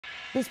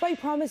Despite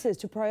promises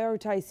to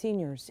prioritize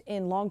seniors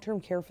in long-term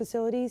care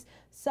facilities,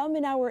 some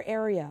in our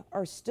area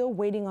are still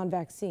waiting on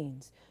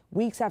vaccines,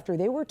 weeks after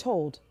they were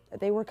told that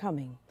they were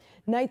coming.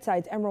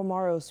 Nightside's Emerald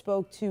Morrow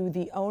spoke to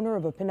the owner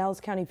of a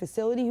Pinellas County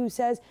facility who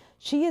says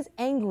she is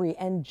angry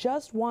and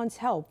just wants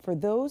help for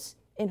those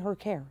in her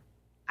care.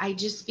 I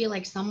just feel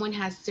like someone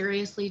has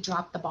seriously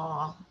dropped the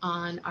ball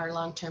on our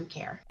long-term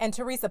care. And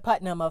Theresa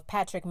Putnam of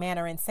Patrick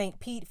Manor in St.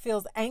 Pete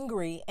feels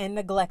angry and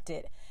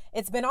neglected.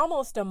 It's been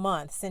almost a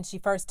month since she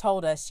first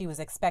told us she was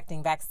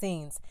expecting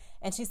vaccines,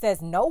 and she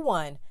says no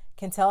one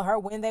can tell her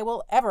when they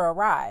will ever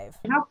arrive.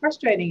 How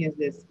frustrating is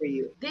this for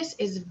you? This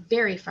is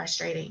very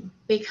frustrating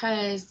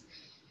because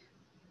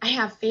I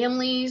have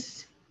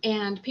families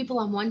and people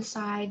on one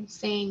side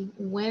saying,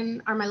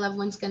 when are my loved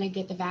ones going to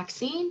get the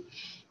vaccine?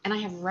 And I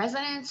have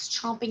residents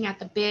chomping at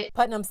the bit.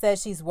 Putnam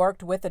says she's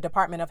worked with the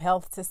Department of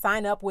Health to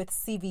sign up with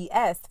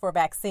CVS for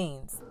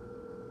vaccines.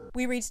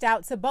 We reached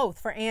out to both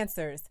for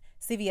answers.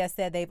 CVS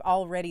said they've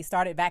already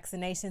started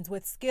vaccinations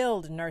with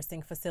skilled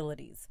nursing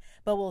facilities,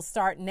 but will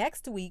start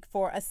next week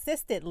for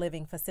assisted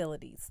living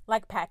facilities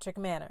like Patrick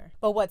Manor.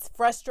 But what's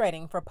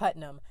frustrating for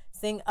Putnam,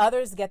 seeing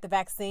others get the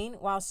vaccine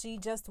while she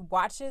just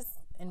watches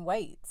and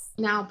waits.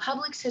 Now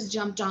Publix has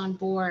jumped on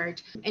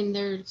board and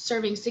they're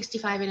serving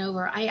 65 and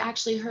over. I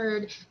actually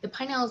heard the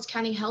Pinellas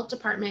County Health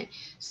Department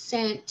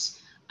sent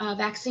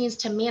vaccines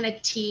to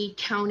Manatee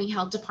County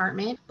Health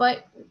Department.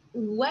 But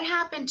what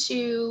happened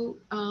to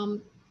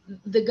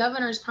the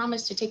governor's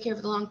promise to take care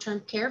of the long-term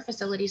care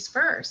facilities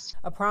first?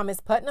 A promise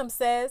Putnam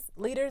says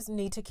leaders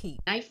need to keep.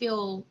 I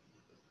feel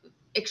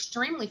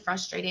extremely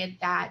frustrated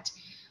that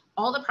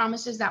all the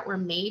promises that were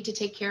made to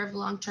take care of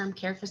long-term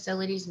care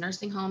facilities,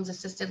 nursing homes,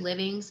 assisted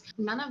livings,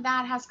 none of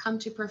that has come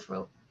to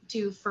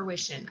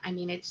fruition. I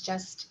mean, it's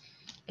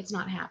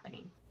not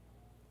happening.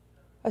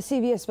 A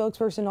CVS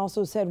spokesperson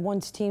also said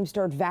once teams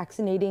start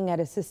vaccinating at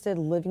assisted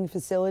living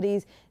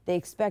facilities, they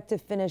expect to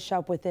finish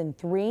up within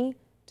 3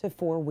 to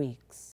 4 weeks.